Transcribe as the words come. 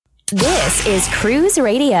This is Cruise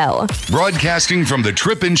Radio. Broadcasting from the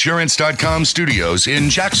tripinsurance.com studios in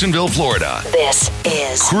Jacksonville, Florida. This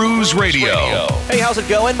is Cruise Radio. Hey, how's it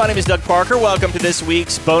going? My name is Doug Parker. Welcome to this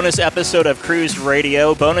week's bonus episode of Cruise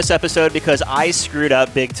Radio. Bonus episode because I screwed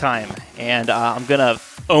up big time, and I'm going to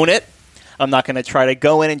own it. I'm not going to try to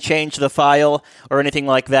go in and change the file or anything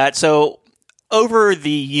like that. So over the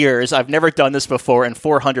years, I've never done this before in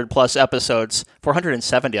 400 plus episodes,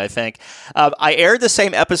 470, I think. I aired the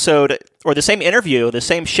same episode or the same interview, the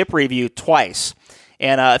same ship review twice.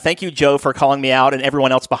 And thank you, Joe, for calling me out and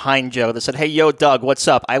everyone else behind Joe that said, hey, yo, Doug, what's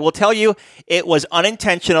up? I will tell you, it was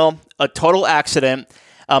unintentional, a total accident.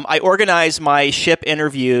 I organized my ship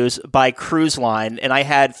interviews by cruise line, and I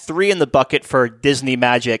had 3 in the bucket for Disney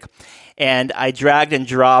Magic. And I dragged and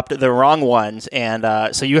dropped the wrong ones.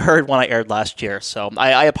 And so you heard one I aired last year. So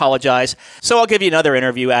I apologize. So I'll give you another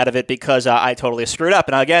interview out of it because I totally screwed up.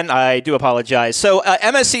 And again, I do apologize. So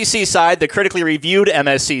MSC Seaside, the critically reviewed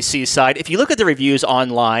MSC Seaside. If you look at the reviews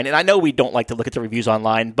online, and I know we don't like to look at the reviews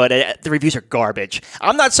online, but the reviews are garbage.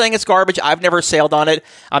 I'm not saying it's garbage. I've never sailed on it.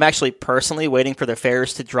 I'm actually personally waiting for the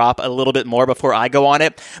fares to drop a little bit more before I go on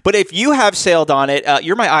it. But if you have sailed on it,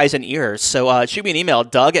 you're my eyes and ears. So shoot me an email,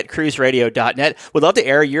 doug@cruiseradio.net. Would love to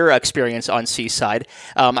air your experience on Seaside.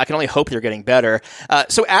 I can only hope they're getting better.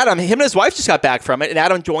 So Adam, him and his wife just got back from it, and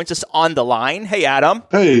Adam joins us on the line. Hey, Adam.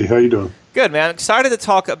 Hey, how you doing? Good, man. I'm excited to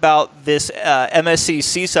talk about this MSC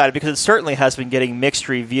Seaside because it certainly has been getting mixed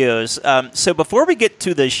reviews. So before we get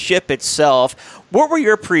to the ship itself, what were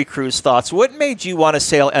your pre-cruise thoughts? What made you want to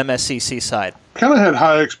sail MSC Seaside? Kind of had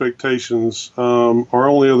high expectations. Our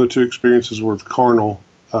only other 2 experiences were with Carnival.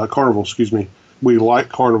 We like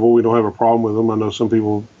Carnival. We don't have a problem with them. I know some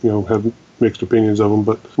people, have mixed opinions of them,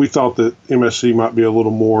 but we thought that MSC might be a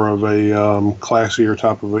little more of a classier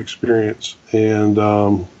type of experience. And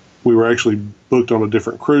we were actually booked on a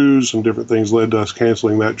different cruise, and different things led to us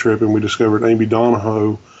canceling that trip. And we discovered Amy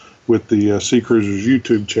Donahoe with the MSC Cruises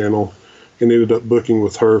YouTube channel and ended up booking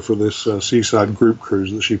with her for this Seaside group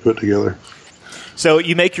cruise that she put together. So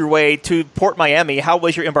you make your way to Port Miami. How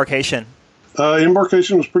was your embarkation?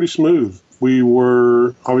 Embarkation was pretty smooth. We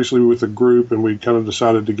were obviously with a group, and we kind of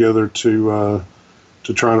decided together to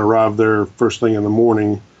try and arrive there first thing in the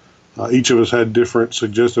morning. Each of us had different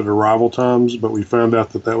suggested arrival times, but we found out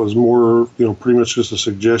that was more, pretty much just a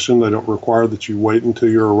suggestion. They don't require that you wait until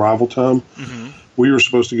your arrival time. Mm-hmm. We were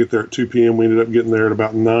supposed to get there at 2 p.m. We ended up getting there at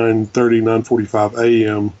about 9:45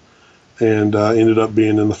 a.m. and ended up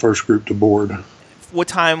being in the first group to board. What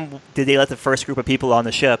time did they let the first group of people on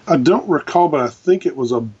the ship? I don't recall, but I think it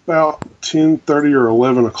was about 10:30 or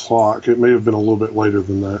 11 o'clock. It may have been a little bit later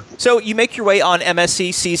than that. So you make your way on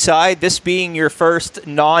MSC Seaside, this being your first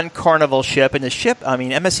non-Carnival ship. And the ship,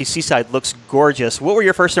 MSC Seaside looks gorgeous. What were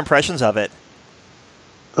your first impressions of it?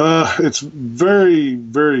 It's very,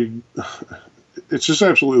 very, it's just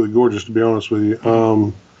absolutely gorgeous, to be honest with you.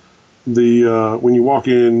 When you walk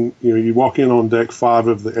in, you walk in on deck 5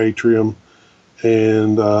 of the atrium.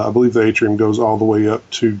 And I believe the atrium goes all the way up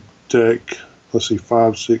to deck,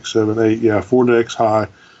 5, 6, 7, 8. Yeah, 4 decks high,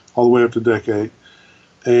 all the way up to deck 8.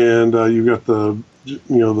 And you've got the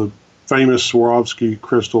famous Swarovski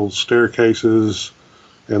crystal staircases,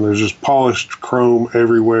 and there's just polished chrome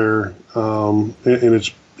everywhere, and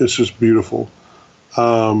it's just beautiful.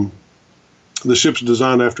 The ship's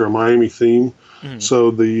designed after a Miami theme. Mm-hmm. So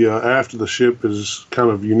the aft of the ship is kind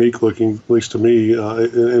of unique looking, at least to me,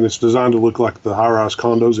 and it's designed to look like the high-rise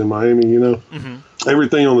condos in Miami, Mm-hmm.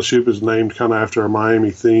 Everything on the ship is named kind of after a Miami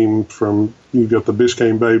theme. You've got the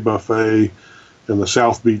Biscayne Bay Buffet and the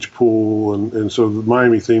South Beach Pool, and so the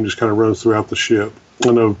Miami theme just kind of runs throughout the ship.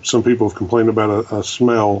 I know some people have complained about a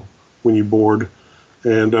smell when you board,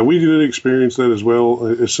 and we did experience that as well.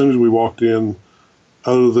 As soon as we walked in,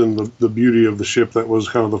 other than the beauty of the ship, that was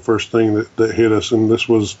kind of the first thing that hit us. And this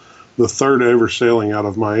was the 3rd ever sailing out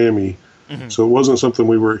of Miami. Mm-hmm. So it wasn't something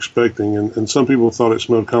we were expecting. And some people thought it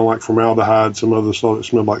smelled kind of like formaldehyde. Some others thought it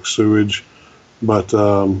smelled like sewage. But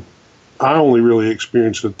I only really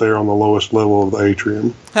experienced it there on the lowest level of the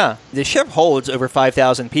atrium. Huh. The ship holds over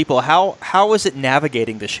 5,000 people. How was it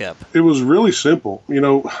navigating the ship? It was really simple.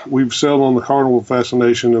 We've sailed on the Carnival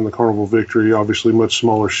Fascination and the Carnival Victory, obviously much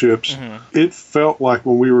smaller ships. Mm-hmm. It felt like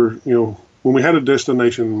when we had a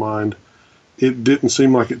destination in mind, it didn't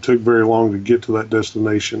seem like it took very long to get to that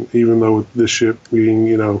destination, even though this ship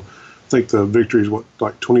being, I think the Victory is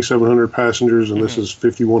like 2,700 passengers, and this is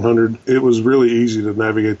 5,100. It was really easy to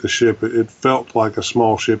navigate the ship. It felt like a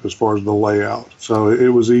small ship as far as the layout. So it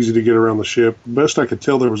was easy to get around the ship. Best I could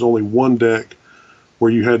tell, there was only one deck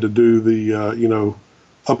where you had to do the,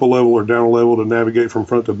 up a level or down a level to navigate from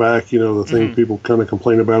front to back, the thing people kind of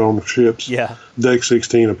complain about on the ships. Yeah. Deck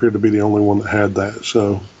 16 appeared to be the only one that had that,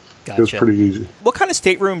 so Gotcha. It was pretty easy. What kind of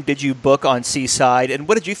stateroom did you book on Seaside, and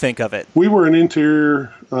what did you think of it? We were an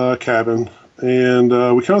interior cabin, and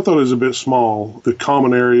we kind of thought it was a bit small. The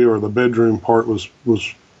common area or the bedroom part was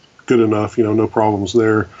good enough, no problems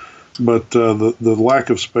there. But the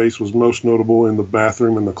lack of space was most notable in the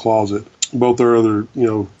bathroom and the closet. Both our other,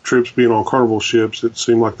 trips being on Carnival ships, it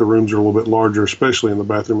seemed like the rooms are a little bit larger, especially in the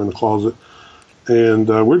bathroom and the closet. And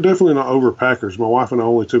we're definitely not overpackers. My wife and I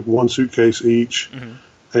only took one suitcase each. Mm-hmm.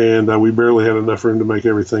 And we barely had enough room to make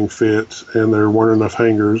everything fit, and there weren't enough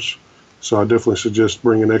hangers. So I definitely suggest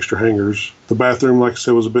bringing extra hangers. The bathroom, like I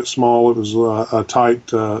said, was a bit small. It was tight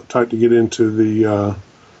to get into the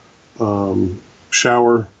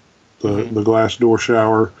shower, the glass door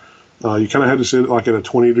shower. You kind of had to sit like at a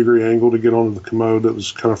 20-degree angle to get onto the commode. That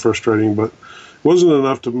was kind of frustrating, but it wasn't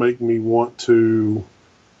enough to make me want to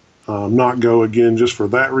not go again just for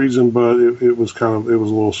that reason. But it was a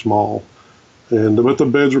little small. But the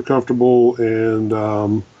beds were comfortable, and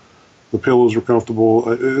the pillows were comfortable.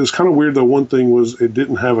 It was kind of weird, though. One thing was it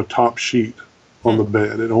didn't have a top sheet on the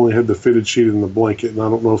bed. It only had the fitted sheet and the blanket, and I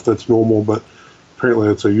don't know if that's normal, but apparently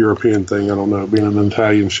it's a European thing. I don't know, being an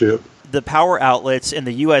Italian ship. The power outlets and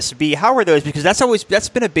the USB, how are those? Because that's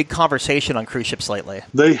been a big conversation on cruise ships lately.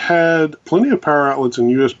 They had plenty of power outlets and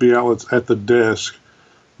USB outlets at the desk.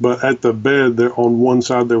 But at the bed, there on one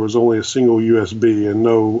side there was only a single USB and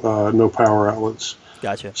no power outlets.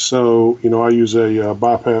 Gotcha. So I use a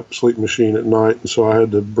BiPAP sleep machine at night, and so I had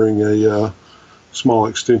to bring a small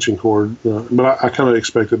extension cord. But I kind of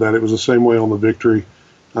expected that. It was the same way on the Victory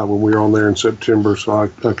when we were on there in September, so I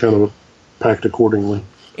kind of packed accordingly.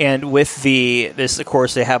 And with this, of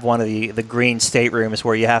course, they have one of the green staterooms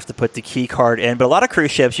where you have to put the key card in. But a lot of cruise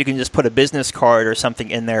ships, you can just put a business card or something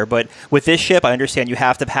in there. But with this ship, I understand you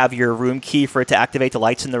have to have your room key for it to activate the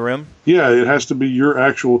lights in the room? Yeah, it has to be your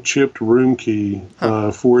actual chipped room key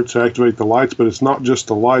for it to activate the lights. But it's not just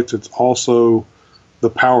the lights, it's also the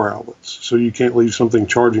power outlets. So you can't leave something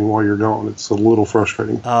charging while you're gone. It's a little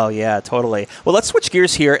frustrating. Oh, yeah, totally. Well, let's switch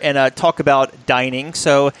gears here and talk about dining.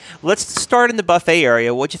 So let's start in the buffet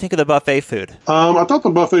area. What'd you think of the buffet food? I thought the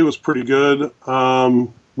buffet was pretty good.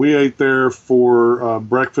 We ate there for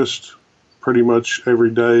breakfast pretty much every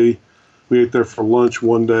day. We ate there for lunch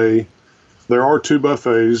one day. There are two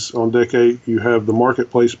buffets. On Deck 8, you have the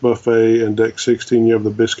Marketplace buffet, and Deck 16, you have the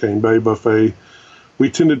Biscayne Bay buffet. We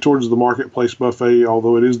tended towards the Marketplace buffet,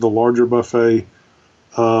 although it is the larger buffet.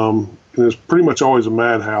 And it's pretty much always a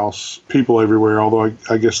madhouse, people everywhere, although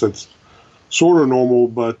I guess that's sort of normal.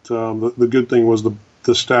 But the good thing was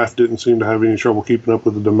the staff didn't seem to have any trouble keeping up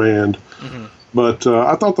with the demand. Mm-hmm. But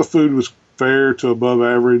I thought the food was fair to above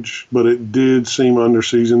average, but it did seem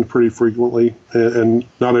under-seasoned pretty frequently. And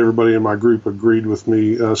not everybody in my group agreed with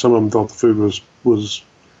me. Some of them thought the food was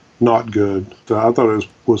not good. So I thought it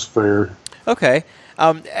was fair. Okay.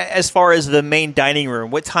 As far as the main dining room,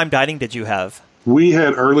 what time dining did you have? We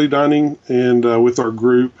had early dining, and with our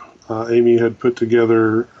group, Amy had put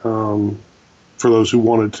together, for those who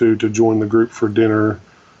wanted to join the group for dinner,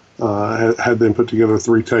 had them put together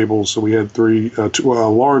 3 tables. So we had two, a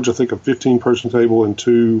large, I think a 15-person table, and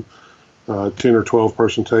 2 10 or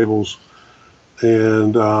 12-person tables.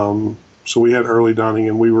 And so we had early dining,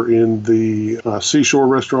 and we were in the Seashore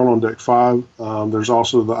restaurant on Deck 5. There's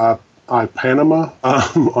also the Panama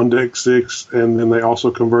on Deck 6, and then they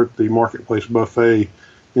also convert the Marketplace buffet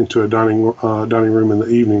into a dining room in the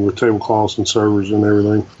evening with tablecloths and servers and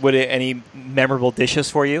everything. Were there any memorable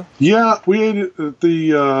dishes for you? Yeah, we ate at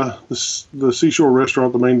the Seashore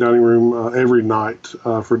restaurant, the main dining room, every night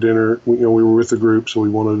for dinner. We were with the group, so we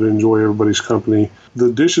wanted to enjoy everybody's company.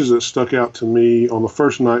 The dishes that stuck out to me on the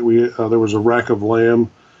first night, there was a rack of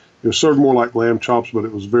lamb. It was served more like lamb chops, but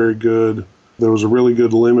it was very good. There was a really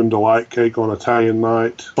good lemon delight cake on Italian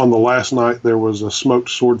night. On the last night, there was a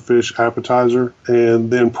smoked swordfish appetizer.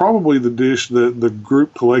 And then probably the dish that the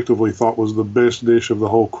group collectively thought was the best dish of the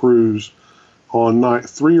whole cruise. On night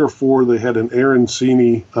 3 or 4, they had an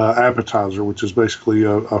arancini appetizer, which is basically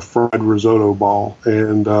a fried risotto ball.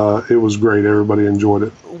 And it was great. Everybody enjoyed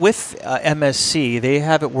it. With MSC, they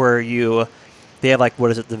have it where they have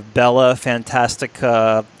the Bella, Fantastic,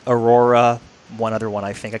 Aurora, one other one,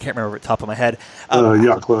 I think. I can't remember at the top of my head.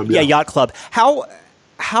 Yacht Club. Yeah, Yacht Club.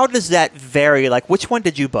 How does that vary? Which one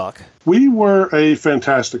did you book? We were a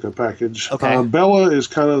Fantastica package. Okay. Bella is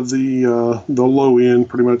kind of the low end.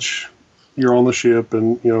 Pretty much, you're on the ship,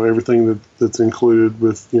 and everything that's included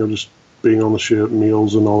with just being on the ship,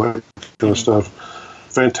 meals and all that kind of stuff.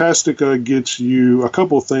 Fantastica gets you a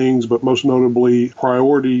couple of things, but most notably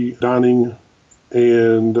priority dining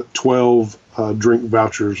and 12 drink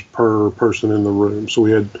vouchers per person in the room. So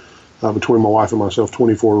we had, between my wife and myself,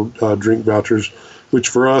 24 drink vouchers, which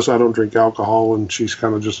for us, I don't drink alcohol, and she's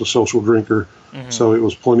kind of just a social drinker. Mm-hmm. So it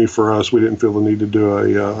was plenty for us. We didn't feel the need to do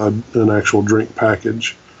an actual drink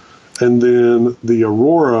package. And then the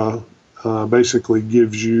Aurora basically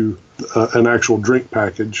gives you an actual drink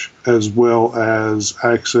package, as well as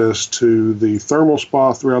access to the thermal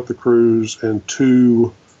spa throughout the cruise and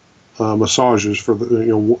 2 massages for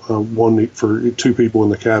one for 2 people in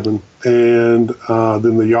the cabin. And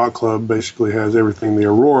then the yacht club basically has everything the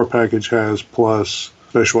Aurora package has, plus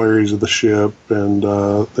special areas of the ship, and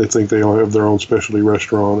they think they all have their own specialty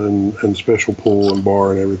restaurant and special pool and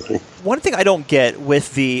bar and everything. One thing I don't get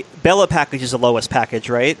with the Bella package is the lowest package,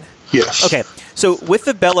 right? Yes. Okay, so with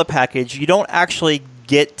the Bella package, you don't actually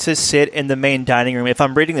get to sit in the main dining room. If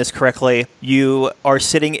I'm reading this correctly, you are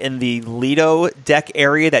sitting in the Lido deck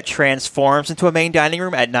area that transforms into a main dining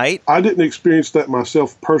room at night? I didn't experience that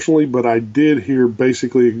myself personally, but I did hear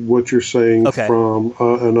basically what you're saying from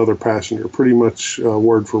another passenger, pretty much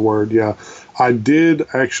word for word, yeah. I did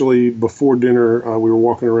actually, before dinner, we were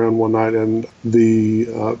walking around one night, and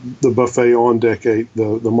the buffet on Deck 8,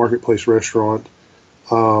 the Marketplace restaurant,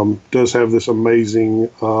 does have this amazing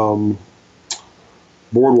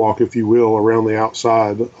boardwalk, if you will, around the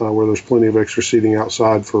outside, where there's plenty of extra seating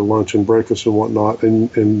outside for lunch and breakfast and whatnot.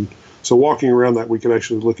 And so walking around that, we could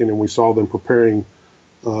actually look in, and we saw them preparing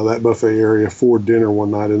that buffet area for dinner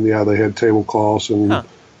one night. And yeah, they had tablecloths and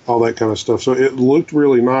all that kind of stuff. So it looked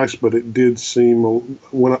really nice, but it did seem,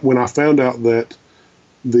 when I found out that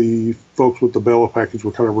the folks with the Bella package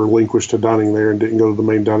were kind of relinquished to dining there and didn't go to the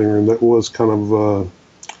main dining room, that was kind of,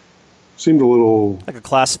 seemed a little... like a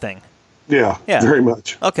class thing. Yeah, very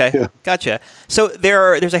much. Okay, yeah. Gotcha. So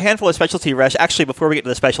there's a handful of specialty restaurants. Actually, before we get to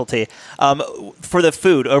the specialty, for the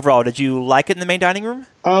food overall, did you like it in the main dining room?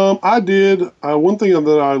 I did. One thing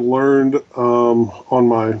that I learned on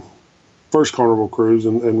my first Carnival cruise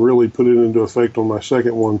and really put it into effect on my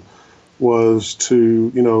second one was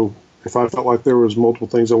to, if I felt like there was multiple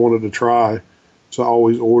things I wanted to try, to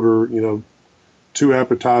always order, 2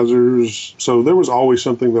 appetizers. So there was always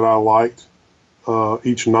something that I liked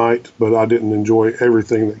each night, but I didn't enjoy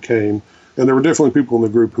everything that came. And there were definitely people in the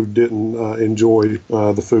group who didn't enjoy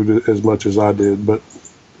the food as much as I did, but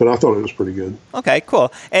I thought it was pretty good. Okay,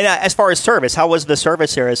 cool. And as far as service, how was the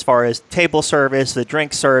service here as far as table service, the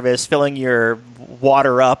drink service, filling your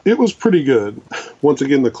water up? It was pretty good. Once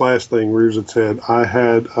again, the class thing rears its head. I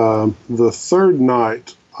had the third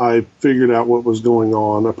night, I figured out what was going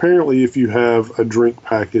on. Apparently, if you have a drink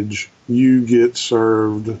package, you get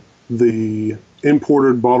served the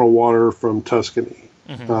imported bottled water from Tuscany.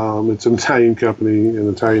 Mm-hmm. It's an Italian company, an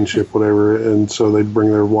Italian ship, whatever, and so they bring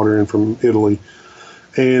their water in from Italy.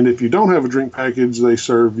 And if you don't have a drink package, they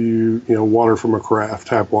serve you, water from a carafe,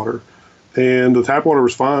 tap water. And the tap water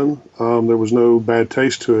was fine. There was no bad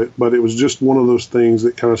taste to it, but it was just one of those things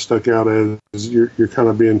that kind of stuck out as you're kind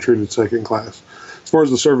of being treated second class. As far as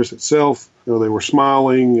the service itself, they were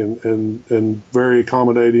smiling and very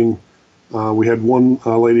accommodating. We had one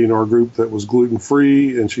lady in our group that was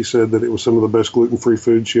gluten-free, and she said that it was some of the best gluten-free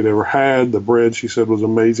food she had ever had. The bread, she said, was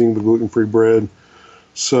amazing, the gluten-free bread.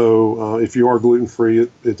 So if you are gluten-free,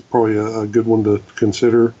 it's probably a good one to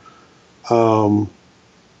consider.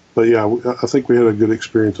 But yeah, I think we had a good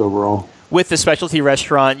experience overall. With the specialty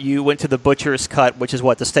restaurant, you went to the Butcher's Cut, which is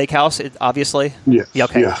what, the steakhouse, obviously? Yes. Yeah,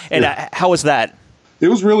 okay. Yeah, and how was that? It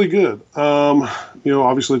was really good.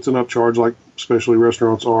 Obviously it's an upcharge like specialty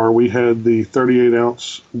restaurants are. We had the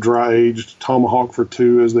 38-ounce dry-aged tomahawk for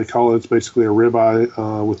 2, as they call it. It's basically a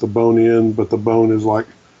ribeye with the bone in, but the bone is like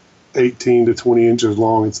 18 to 20 inches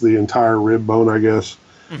long. It's the entire rib bone, I guess.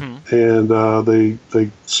 Mm-hmm. And they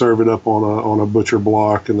serve it up on a butcher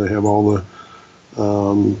block, and they have all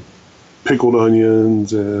the pickled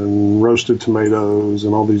onions and roasted tomatoes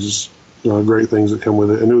and all these great things that come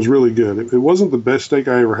with it. And it was really good. It wasn't the best steak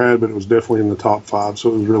I ever had, but it was definitely in the top 5,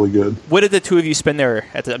 so it was really good. What did the 2 of you spend there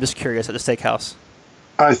I'm just curious, at the steakhouse?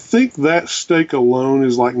 I think that steak alone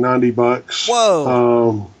is like $90.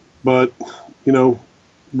 Whoa. But,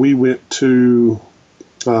 we went to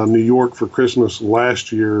New York for Christmas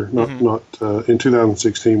last year, not in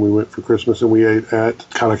 2016. We went for Christmas, and we ate at,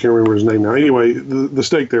 God, I can't remember his name now. Anyway, the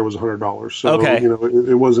steak there was $100. So, okay.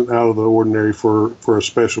 It wasn't out of the ordinary for a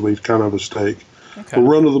specialty kind of a steak. Okay. A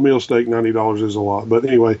run-of-the-mill steak, $90 is a lot. But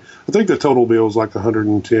anyway, I think the total bill is like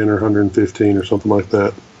 $110 or $115 or something like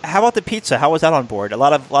that. How about the pizza? How was that on board? A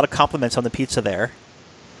lot of compliments on the pizza there.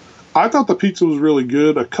 I thought the pizza was really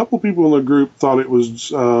good. A couple people in the group thought it was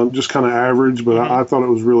just kind of average, but I thought it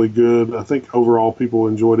was really good. I think overall people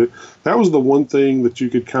enjoyed it. That was the one thing that you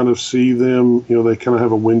could kind of see them. They kind of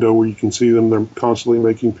have a window where you can see them. They're constantly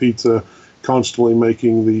making pizza, constantly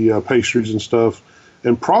making the pastries and stuff.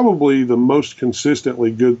 And probably the most consistently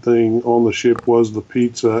good thing on the ship was the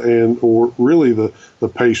pizza or really the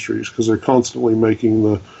pastries, because they're constantly making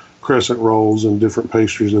the crescent rolls and different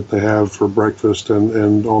pastries that they have for breakfast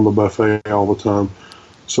and on the buffet all the time.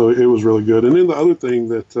 So it was really good. And then the other thing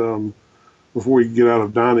that before we get out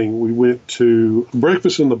of dining, we went to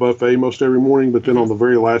breakfast in the buffet most every morning, but then on the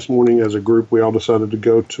very last morning as a group, we all decided to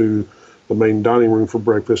go to the main dining room for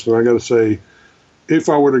breakfast. And I got to say, if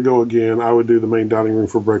I were to go again, I would do the main dining room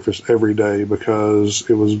for breakfast every day, because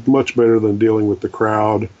it was much better than dealing with the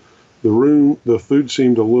crowd. The food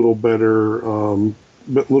seemed a little better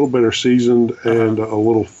seasoned and a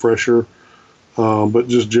little fresher, but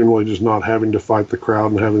just generally just not having to fight the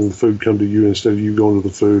crowd and having the food come to you instead of you going to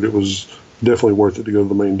the food. It was definitely worth it to go to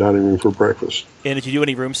the main dining room for breakfast. And did you do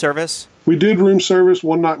any room service? We did room service.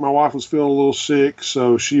 One night my wife was feeling a little sick,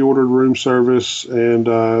 so she ordered room service, and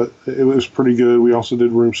it was pretty good. We also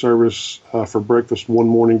did room service for breakfast one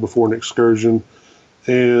morning before an excursion.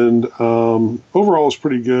 And overall, it's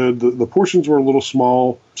pretty good. The portions were a little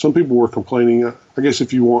small. Some people were complaining. I guess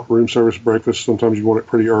if you want room service breakfast, sometimes you want it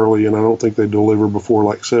pretty early, and I don't think they deliver before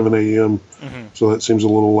like 7 a.m., so that seems a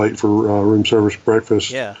little late for room service breakfast.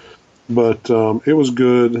 Yeah. But it was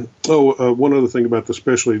good. One other thing about the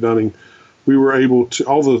specialty dining, we were able to,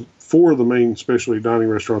 all the 4 of the main specialty dining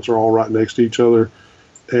restaurants are all right next to each other.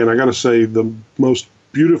 And I got to say, the most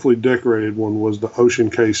beautifully decorated one was the Ocean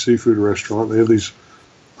Cay Seafood Restaurant. They have these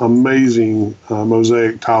amazing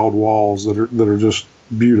mosaic tiled walls that are just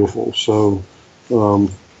beautiful. So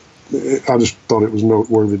I just thought it was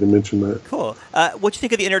noteworthy to mention that. Cool. What'd you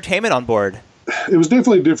think of the entertainment on board? It was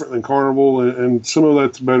definitely different than Carnival, and some of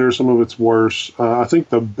that's better, some of it's worse. I think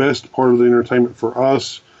the best part of the entertainment for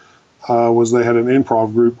us was they had an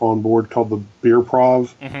improv group on board called the Beer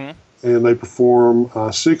Prov, and they perform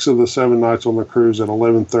 6 of the 7 nights on the cruise at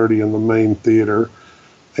 11:30 in the main theater.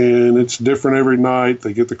 And it's different every night.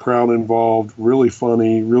 They get the crowd involved. Really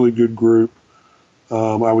funny, really good group.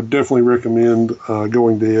 I would definitely recommend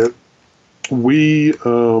going to it. We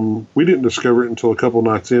didn't discover it until a couple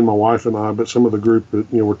nights in, my wife and I, but some of the group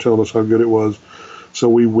were telling us how good it was. So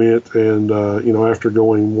we went, and after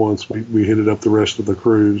going once, we hit it up the rest of the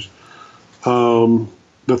cruise.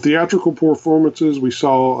 The theatrical performances, we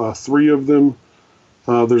saw 3 of them.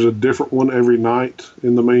 There's a different one every night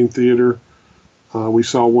in the main theater. We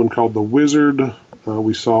saw one called The Wizard.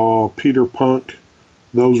 We saw Peter Punk.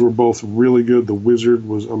 Those were both really good. The Wizard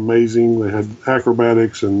was amazing. They had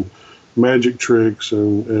acrobatics and magic tricks,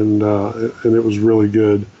 and it was really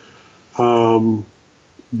good.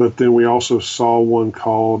 But then we also saw one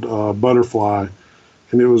called Butterfly,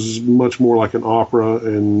 and it was much more like an opera,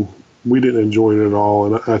 and we didn't enjoy it at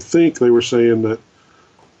all. And I think they were saying that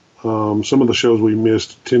some of the shows we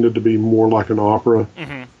missed tended to be more like an opera.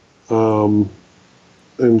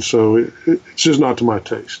 And so it's just not to my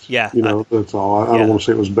taste. Yeah. That's all. I don't want to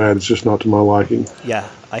say it was bad. It's just not to my liking. Yeah,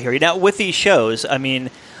 I hear you. Now, with these shows, I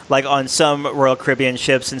mean, like on some Royal Caribbean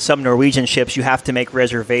ships and some Norwegian ships, you have to make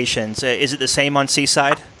reservations. Is it the same on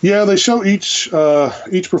Seaside? Yeah, they show each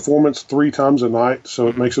performance 3 times a night, so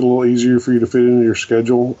it makes it a little easier for you to fit into your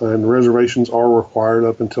schedule. And reservations are required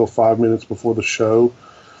up until 5 minutes before the show.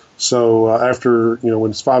 So after,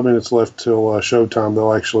 when it's 5 minutes left till showtime,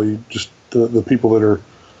 they'll actually just, the people that are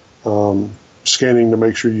scanning to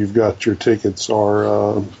make sure you've got your tickets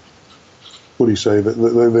are, what do you say,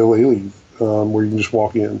 they'll leave. Where you can just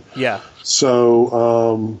walk in. Yeah.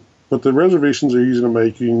 So, but the reservations are easy to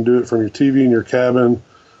make. You can do it from your TV in your cabin.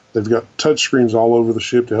 They've got touch screens all over the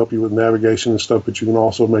ship to help you with navigation and stuff, but you can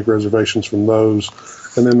also make reservations from those.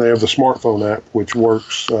 And then they have the smartphone app, which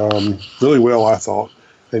works really well, I thought.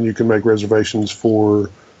 And you can make reservations for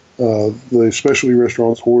the specialty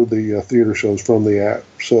restaurants or the theater shows from the app.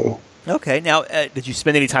 So. Okay. Now, did you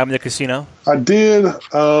spend any time in the casino? I did.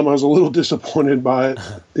 I was a little disappointed by it.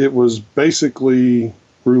 It was basically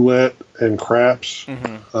roulette and craps.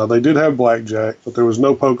 They did have blackjack, but there was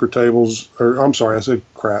no poker tables. Or I'm sorry, I said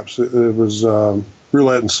craps. It was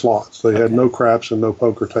roulette and slots. They had no craps and no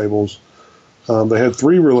poker tables. They had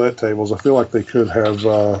 3 roulette tables. I feel like they could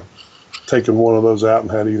have taken one of those out and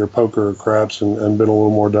had either poker or craps and been a little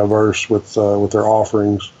more diverse with their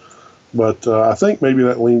offerings. But I think maybe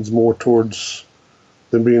that leans more towards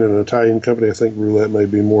them being an Italian company. I think roulette may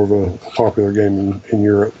be more of a popular game in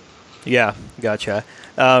Europe. Yeah, gotcha.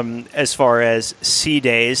 As far as sea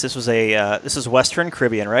days, this is Western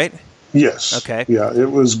Caribbean, right? Yes. Okay. Yeah,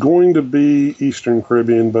 it was going to be Eastern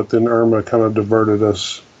Caribbean, but then Irma kind of diverted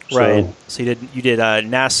us. Right. So you did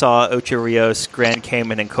Nassau, Ocho Rios, Grand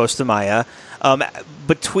Cayman, and Costa Maya.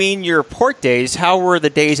 Between your port days, how were the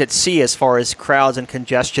days at sea as far as crowds and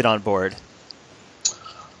congestion on board?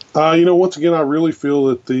 Once again, I really feel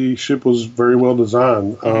that the ship was very well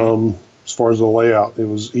designed. As far as the layout, it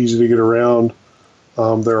was easy to get around.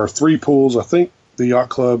 There are 3 pools. I think the yacht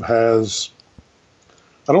club has,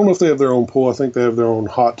 I don't know if they have their own pool. I think they have their own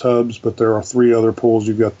hot tubs, but there are 3 other pools.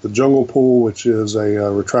 You've got the Jungle Pool, which is a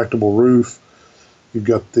retractable roof. You've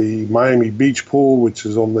got the Miami Beach Pool, which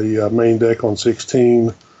is on the main deck on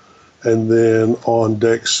 16. And then on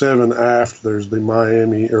deck 7 aft, there's the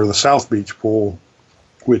the South Beach Pool,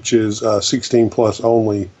 which is 16 plus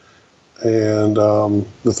only. And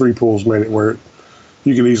the 3 pools made it where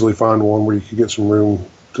you could easily find one where you could get some room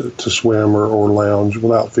to swim or lounge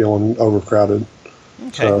without feeling overcrowded.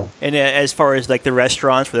 Okay. So, and as far as like the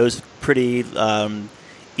restaurants, were those pretty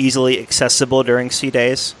easily accessible during sea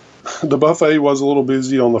days? The buffet was a little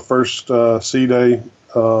busy on the first sea day.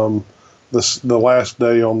 The last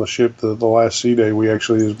day on the ship, the last sea day, we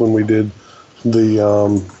actually is when we did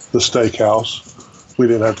the steakhouse. We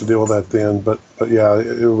didn't have to deal with that then, but yeah,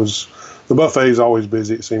 it was. The buffet is always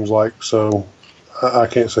busy, it seems like, so I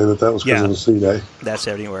can't say that was because of the sea day. That's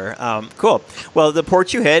everywhere. Cool. Well, the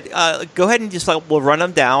ports you hit, go ahead and just we'll run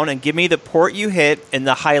them down and give me the port you hit and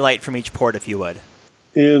the highlight from each port, if you would.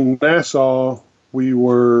 In Nassau, we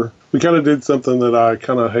kind of did something that I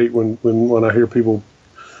kind of hate when I hear people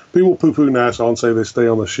poo-poo Nassau and say they stay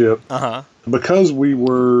on the ship. Uh-huh. Because we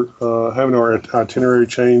were having our itinerary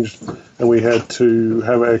changed and we had to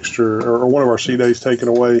have extra, or one of our sea days taken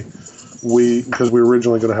away, because we were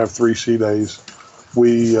originally going to have 3 sea days,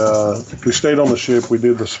 we stayed on the ship. We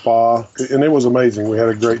did the spa, and it was amazing. We had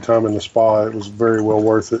a great time in the spa. It was very well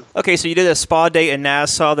worth it. Okay, so you did a spa day in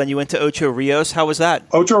Nassau, then you went to Ocho Rios. How was that?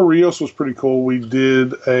 Ocho Rios was pretty cool. We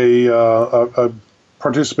did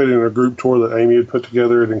participated in a group tour that Amy had put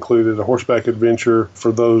together. It included a horseback adventure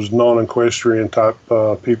for those non-equestrian type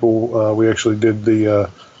people. We actually did the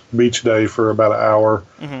beach day for about an hour.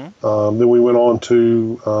 Mm-hmm. Then we went on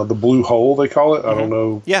to the Blue Hole, they call it. Mm-hmm. I don't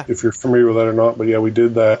know if you're familiar with that or not, but yeah, we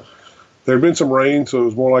did that. There had been some rain, so it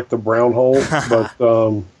was more like the Brown Hole,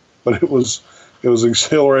 but it was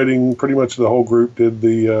exhilarating. Pretty much the whole group made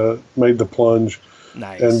the plunge.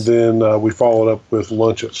 Nice. And then we followed up with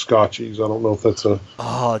lunch at Scotchy's. I don't know if that's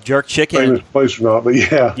a jerk chicken famous place or not, but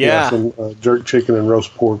yeah, some jerk chicken and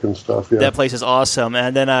roast pork and stuff. Yeah, that place is awesome.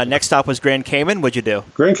 And then next stop was Grand Cayman. What'd you do?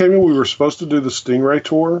 Grand Cayman, we were supposed to do the Stingray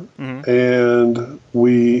tour, mm-hmm. and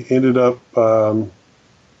we ended up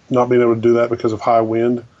not being able to do that because of high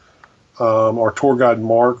wind. Our tour guide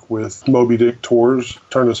Mark with Moby Dick Tours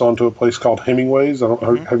turned us on to a place called Hemingway's.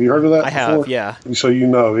 Mm-hmm. Have you heard of that? I before? have, yeah. So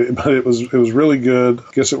but it was really good.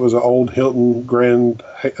 I guess it was an old Hilton Grand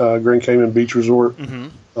Cayman Beach Resort mm-hmm.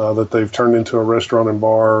 That they've turned into a restaurant and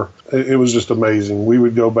bar. It was just amazing. We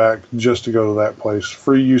would go back just to go to that place.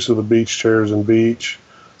 Free use of the beach chairs and beach,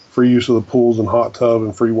 free use of the pools and hot tub,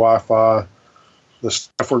 and free Wi-Fi. The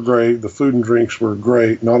staff were great. The food and drinks were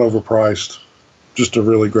great, not overpriced. Just a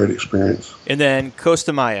really great experience. And then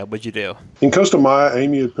Costa Maya, what'd you do? In Costa Maya,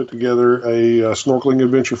 Amy had put together a snorkeling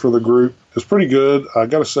adventure for the group. It was pretty good. I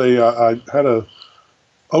got to say, I had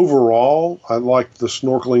overall, I liked the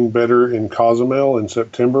snorkeling better in Cozumel in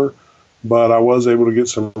September, but I was able to get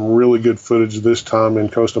some really good footage this time in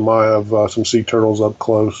Costa Maya of some sea turtles up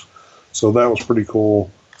close. So that was pretty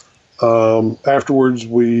cool. Afterwards,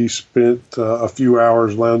 we spent a few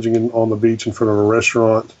hours lounging on the beach in front of a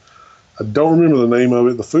restaurant. I don't remember the name of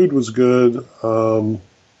it. The food was good. The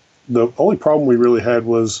only problem we really had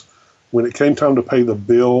was when it came time to pay the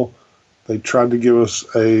bill, they tried to give us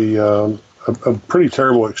a pretty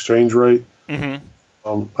terrible exchange rate.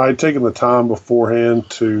 Mm-hmm. I had taken the time beforehand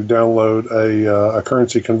to download a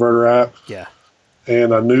currency converter app. Yeah.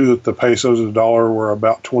 And I knew that the pesos to the dollar were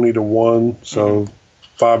about 20 to 1. So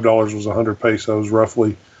 $5 was 100 pesos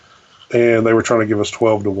roughly. And they were trying to give us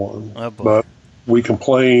 12 to 1. Oh, boy. But we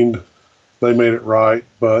complained. They made it right,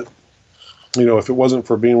 but if it wasn't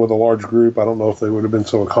for being with a large group, I don't know if they would have been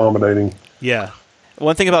so accommodating. Yeah.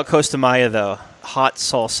 One thing about Costa Maya, though, hot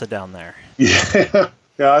salsa down there. Yeah.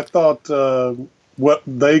 I thought what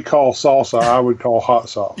they call salsa, I would call hot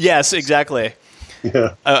sauce. Yes, exactly.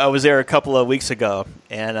 Yeah. I was there a couple of weeks ago,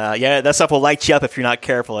 and that stuff will light you up if you're not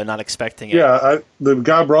careful and not expecting it. Yeah, the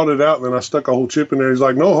guy brought it out, and then I stuck a whole chip in there. He's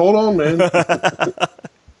like, no, hold on, man.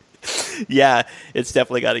 Yeah, it's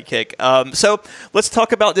definitely got a kick. So let's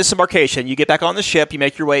talk about disembarkation. You get back on the ship, you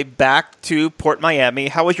make your way back to Port Miami.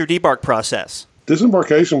 How was your debark process?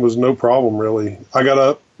 Disembarkation was no problem, really. I got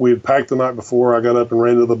up. We had packed the night before. I got up and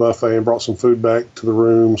ran to the buffet and brought some food back to the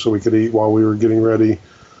room so we could eat while we were getting ready.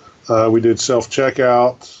 We did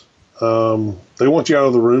self-checkout. They want you out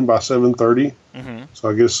of the room by 7:30. Mm-hmm. So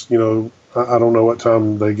I guess, I don't know what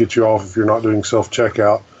time they get you off if you're not doing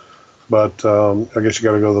self-checkout. But I guess you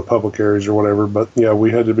got to go to the public areas or whatever. But, yeah,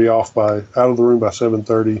 we had to be out of the room by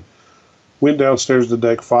 7:30. Went downstairs to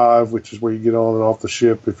deck 5, which is where you get on and off the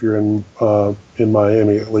ship if you're in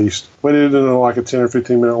Miami at least. Waited in like a 10 or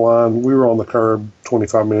 15-minute line. We were on the curb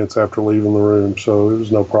 25 minutes after leaving the room, so it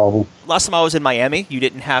was no problem. Last time I was in Miami, you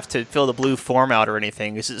didn't have to fill the blue form out or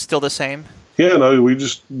anything. Is it still the same? Yeah, no, we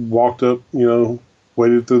just walked up,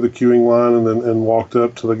 waited through the queuing line and walked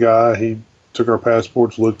up to the guy. He took our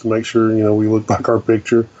passports, looked to make sure, we looked like our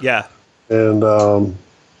picture. Yeah. And,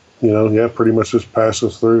 pretty much just passed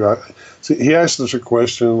us through. He asked us a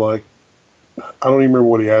question, like, I don't even remember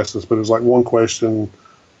what he asked us, but it was like one question,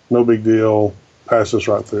 no big deal, passed us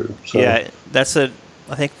right through. So. Yeah,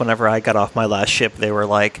 I think whenever I got off my last ship, they were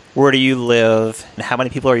like, where do you live, and how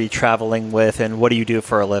many people are you traveling with, and what do you do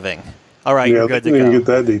for a living? All right, you're good to go. Yeah, I didn't get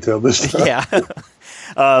that detail this time.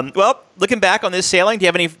 Yeah. Well, looking back on this sailing, do you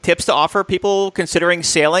have any tips to offer people considering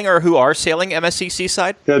sailing or who are sailing MSC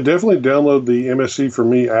Seaside? Yeah, definitely download the MSC For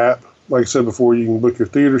Me app. Like I said before, you can book your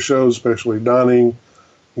theater shows, especially dining.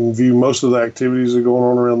 You can view most of the activities that are going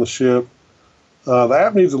on around the ship. The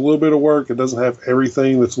app needs a little bit of work. It doesn't have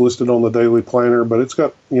everything that's listed on the daily planner, but it's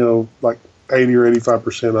got, like 80 or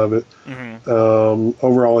 85% of it. Mm-hmm.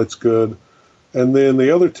 Overall, it's good. And then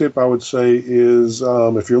the other tip I would say is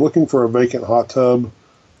if you're looking for a vacant hot tub,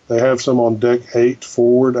 they have some on deck 8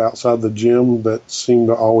 forward outside the gym that seem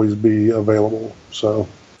to always be available. So,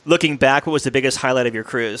 looking back, what was the biggest highlight of your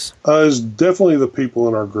cruise? It's definitely the people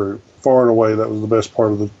in our group. Far and away, that was the best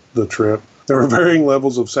part of the trip. There were varying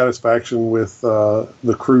levels of satisfaction with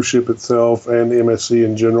the cruise ship itself and MSC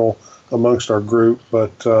in general amongst our group,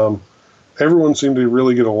 but everyone seemed to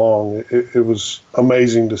really get along. It was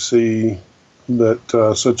amazing to see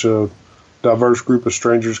that such a diverse group of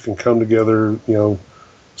strangers can come together,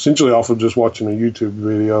 essentially off of just watching a YouTube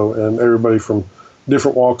video, and everybody from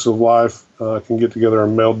different walks of life can get together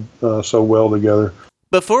and meld so well together.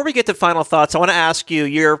 Before we get to final thoughts, I want to ask you,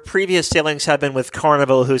 your previous sailings have been with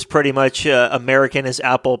Carnival, who's pretty much American as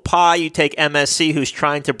apple pie. You take MSC, who's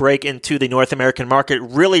trying to break into the North American market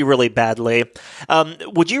really, really badly.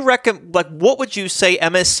 Would you what would you say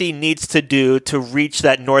MSC needs to do to reach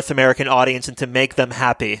that North American audience and to make them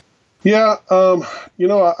happy? Yeah,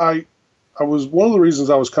 I was, one of the reasons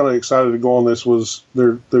I was kind of excited to go on this was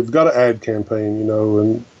they've got an ad campaign,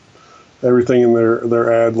 and everything in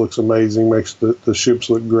their ad looks amazing, makes the ships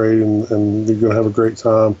look great, and you're going to have a great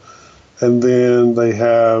time. And then they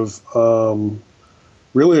have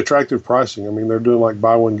really attractive pricing. I mean, they're doing like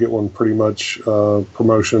buy one, get one pretty much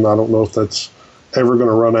promotion. I don't know if that's ever going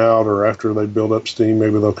to run out, or after they build up steam,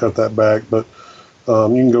 maybe they'll cut that back. But you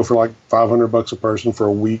can go for like $500 a person for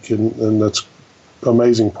a week, and that's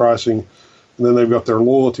amazing pricing. And then they've got their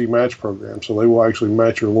loyalty match program, so they will actually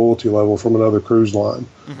match your loyalty level from another cruise line.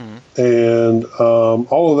 Mm-hmm. And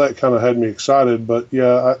all of that kind of had me excited. But,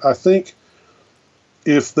 yeah, I think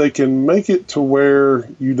if they can make it to where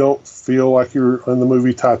you don't feel like you're in the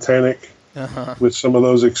movie Titanic with some of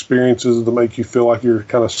those experiences that make you feel like you're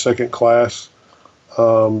kind of second class,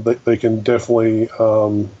 they can definitely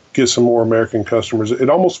get some more American customers. It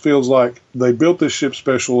almost feels like they built this ship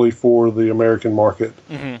specially for the American market.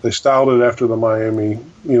 Mm-hmm. They styled it after the Miami,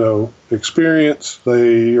 experience.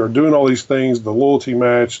 They are doing all these things, the loyalty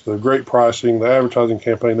match, the great pricing, the advertising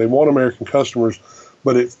campaign. They want American customers,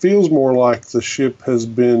 but it feels more like the ship has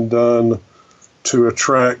been done to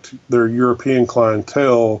attract their European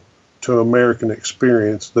clientele to American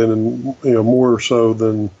experience than, more so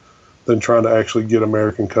than trying to actually get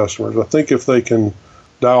American customers. I think if they can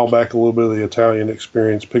dial back a little bit of the Italian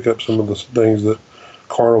experience, pick up some of the things that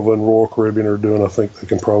Carnival and Royal Caribbean are doing, I think they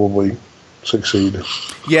can probably succeed.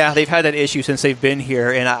 Yeah, they've had that issue since they've been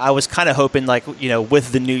here, and I was kind of hoping,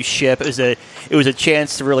 with the new ship, it was a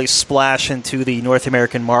chance to really splash into the North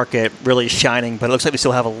American market, really shining, but it looks like we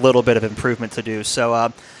still have a little bit of improvement to do.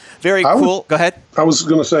 So, very cool. Go ahead. I was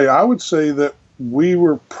going to say, I would say that we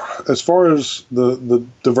were, as far as the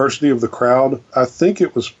diversity of the crowd, I think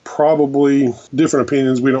it was probably different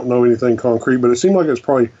opinions. We don't know anything concrete, but it seemed like it was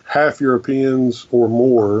probably half Europeans or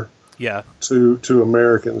more to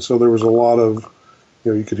Americans. So there was a lot of,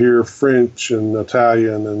 you could hear French and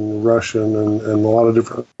Italian and Russian and a lot of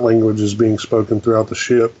different languages being spoken throughout the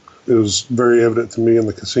ship. it was very evident to me in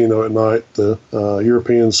the casino at night. The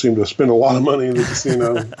Europeans seem to spend a lot of money in the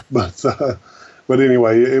casino, but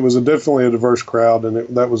anyway, it was definitely a diverse crowd, and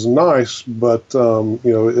that was nice. But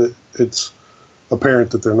it's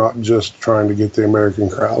apparent that they're not just trying to get the American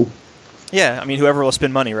crowd. Yeah, I mean, whoever will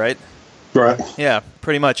spend money, right? Right. Yeah,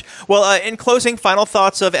 pretty much. Well, in closing, final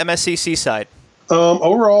thoughts of MSC Seaside.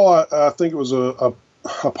 Overall, I think it was a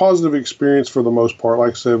positive experience for the most part.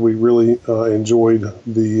 Like I said, we really enjoyed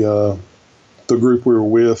the group we were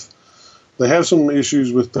with. They have some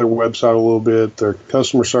issues with their website a little bit. Their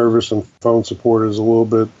customer service and phone support is a little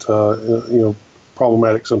bit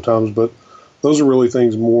problematic sometimes, but those are really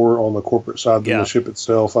things more on the corporate side than the ship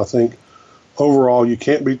itself. I think overall, you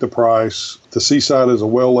can't beat the price. The Seaside is a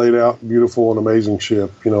well laid out, beautiful, and amazing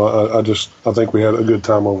ship. I think we had a good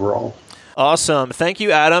time overall. Awesome. Thank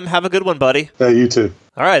you, Adam. Have a good one, buddy. Hey, you too.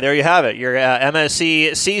 All right, there you have it. Your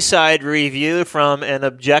MSC Seaside review from an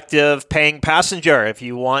objective paying passenger. If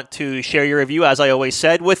you want to share your review, as I always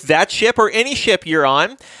said, with that ship or any ship you're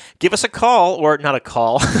on, give us a call, or not a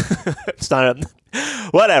call. It's not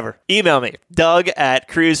whatever. Email me,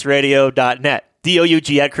 Doug@cruiseradio.net.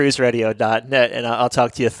 DOUG@cruiseradio.net, and I'll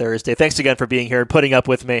talk to you Thursday. Thanks again for being here and putting up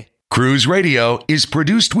with me. Cruise Radio is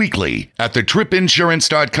produced weekly at the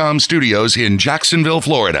tripinsurance.com studios in Jacksonville,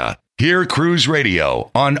 Florida. Hear Cruise Radio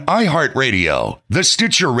on iHeartRadio, the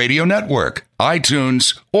Stitcher Radio Network,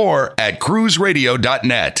 iTunes, or at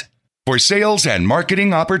cruiseradio.net. For sales and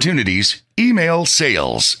marketing opportunities, email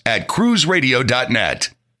sales@cruiseradio.net.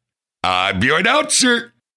 I'm your announcer,